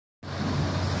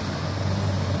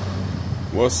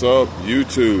What's up,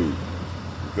 YouTube?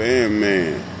 Van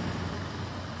Man,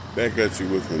 back at you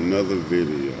with another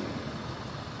video.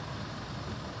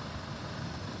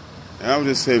 And I was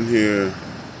just sitting here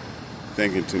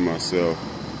thinking to myself,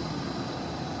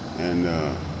 and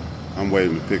I'm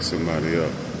waiting to pick somebody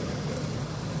up.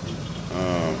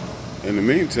 In the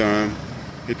meantime,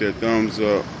 hit that thumbs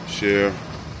up, share,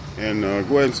 and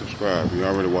go ahead and subscribe. You're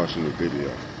already watching the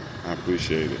video. I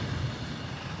appreciate it.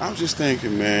 I was just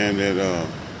thinking, man, that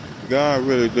God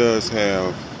really does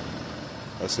have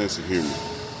a sense of humor.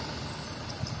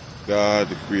 God,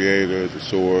 the creator, the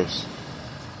source,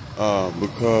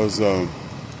 because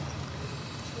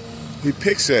he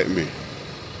picks at me.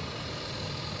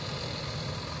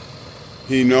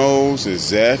 He knows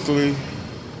exactly,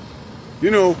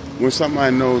 when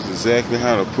somebody knows exactly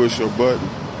how to push your button.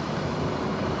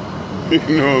 You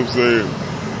know what I'm saying?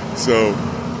 So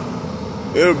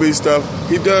it'll be stuff.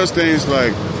 He does things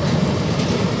like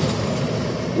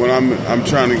when I'm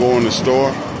trying to go in the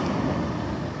store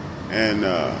and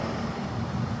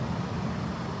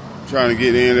trying to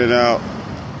get in and out.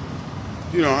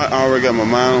 I already got my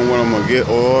mind on what I'm gonna get,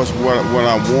 or else what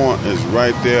I want is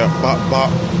right there. Bop bop.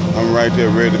 I'm right there,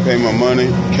 ready to pay my money,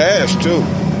 cash too.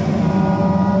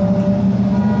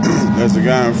 There's a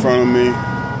guy in front of me.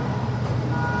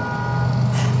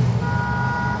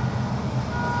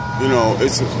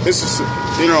 There's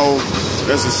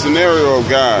a scenario of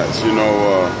guys,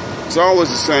 it's always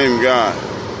the same guy.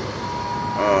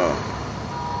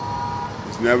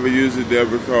 He's never used a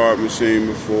debit card machine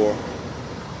before.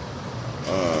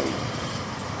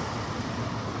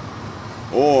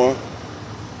 Or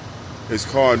his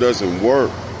car doesn't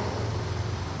work.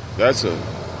 That's a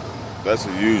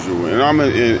usual one. And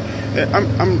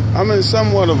I'm in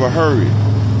somewhat of a hurry.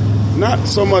 Not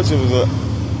so much of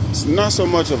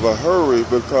a hurry,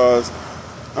 because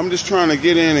I'm just trying to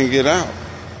get in and get out.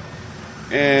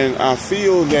 And I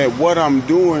feel that what I'm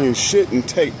doing shouldn't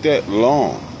take that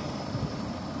long.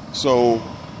 So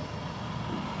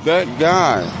that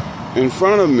guy in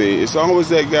front of me, it's always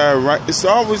that guy it's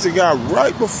always the guy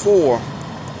right before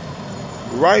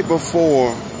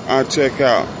I check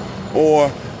out. Or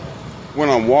when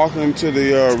I'm walking to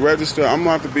the register, I'm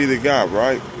about to be the guy,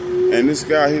 right? And this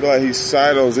guy, he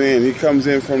sidles in. He comes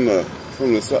in from the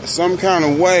some kind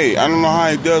of way. I don't know how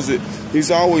he does it.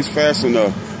 He's always fast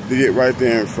enough to get right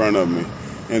there in front of me.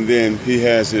 And then he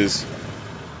has his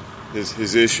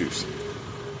issues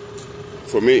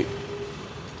for me.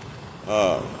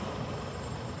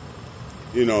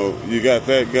 You got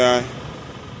that guy.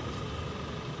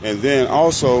 And then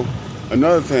also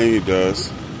another thing he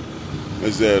does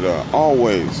is that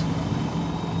always,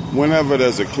 whenever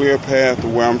there's a clear path to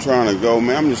where I'm trying to go,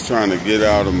 man, I'm just trying to get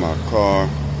out of my car.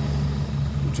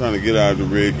 I'm trying to get out of the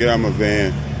rig, get out of my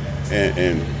van,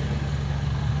 and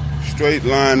straight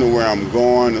line to where I'm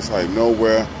going. It's like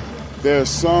nowhere. There's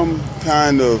some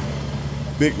kind of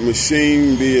big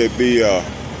machine, be a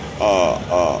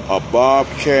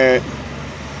Bobcat,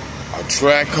 a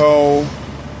track hoe,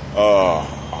 a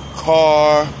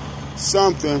car,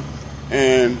 something,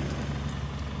 and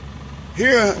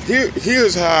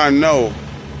here's how I know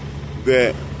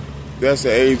that that's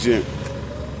the agent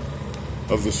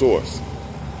of the source.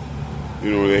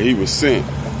 That he was sent.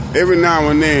 Every now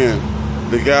and then,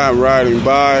 the guy riding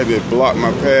by that blocked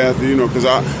my path, because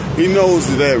he knows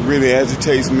that really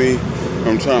agitates me.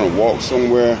 I'm trying to walk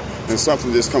somewhere, and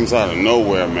something just comes out of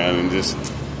nowhere, man, and just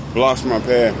blocks my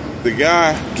path. The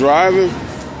guy driving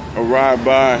a ride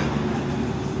by.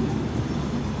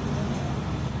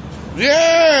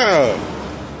 Yeah!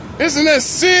 Isn't that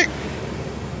sick?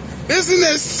 Isn't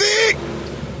that sick?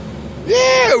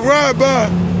 Yeah, ride by.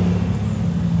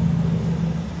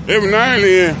 Every now and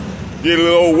then, get a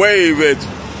little wave at you.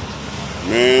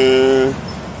 Man.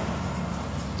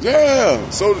 Yeah.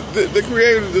 So the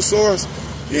creator, the source,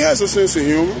 he has a sense of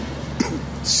humor.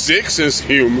 Sick sense of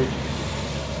humor.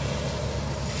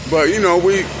 But,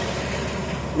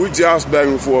 we joust back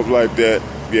and forth like that.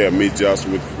 Yeah, me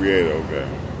jousting with the creator, okay.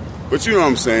 But you know what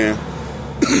I'm saying?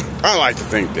 I like to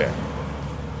think that.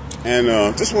 And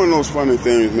just one of those funny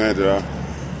things, man, that I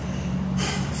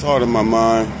thought in my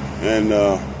mind. And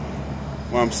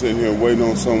while I'm sitting here waiting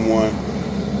on someone.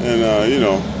 And,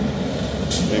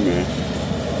 hey, man.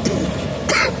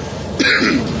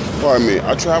 Pardon me.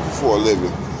 I travel for a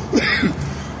living.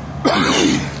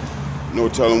 No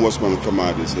telling what's going to come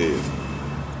out of his head.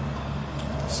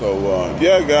 So,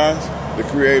 yeah, guys. The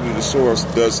creator, the source,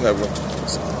 does have a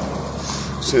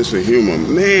sense of humor.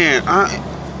 Man,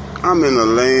 I'm in a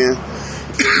land.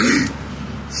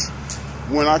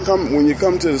 When you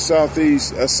come to the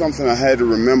Southeast, that's something I had to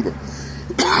remember.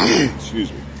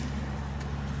 Excuse me.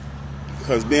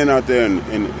 Because being out there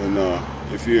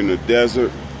if you're in the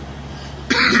desert,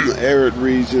 arid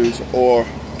regions, or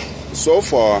so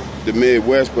far the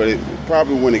Midwest, but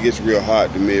probably when it gets real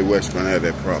hot, the Midwest is going to have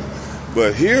that problem.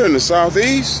 But here in the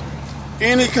Southeast,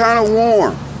 any kind of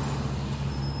warm,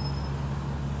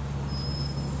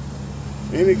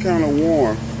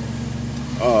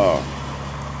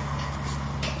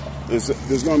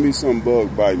 there's going to be some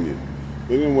bug biting you.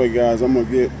 But anyway, guys, I'm gonna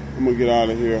get out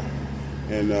of here,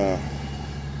 and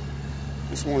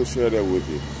just want to share that with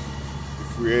you. The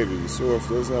creator, the source,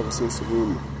 does have a sense of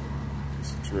humor.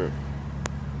 It's a trip.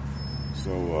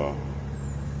 So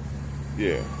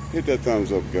yeah, hit that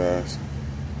thumbs up, guys,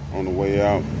 on the way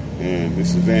out. And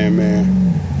this is Van Man,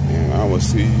 and I will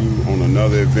see you on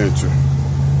another adventure,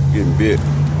 getting bit.